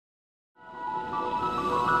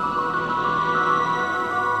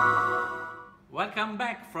Welcome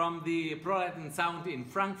back from the ProLight and Sound in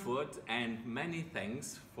Frankfurt, and many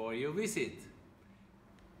thanks for your visit.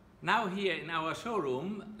 Now here in our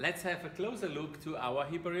showroom, let's have a closer look to our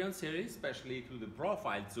Hyperion Series, especially to the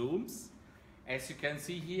profile zooms. As you can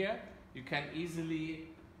see here, you can easily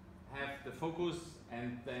have the focus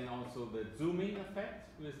and then also the zooming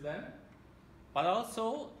effect with them. But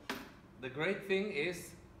also, the great thing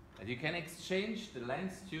is that you can exchange the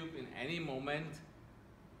lens tube in any moment.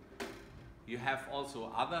 You have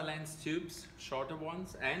also other lens tubes, shorter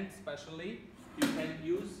ones, and especially you can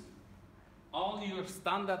use all your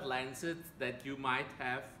standard lenses that you might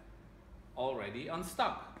have already on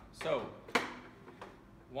stock. So,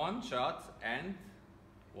 one shot and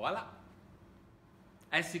voila!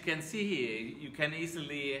 As you can see here, you can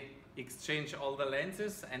easily exchange all the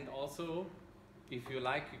lenses, and also, if you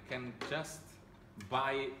like, you can just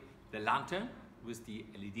buy the lantern with the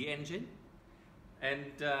LED engine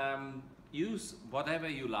and use whatever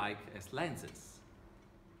you like as lenses.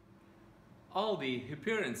 All the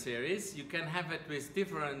Hyperion series, you can have it with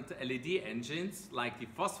different LED engines like the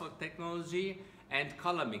phosphor technology and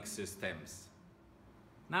color mix systems.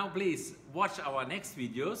 Now please watch our next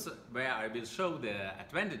videos where I will show the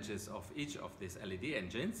advantages of each of these LED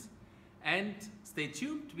engines, and stay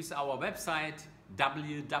tuned with our website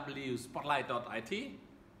www.spotlight.it.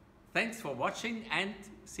 Thanks for watching and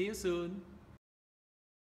see you soon.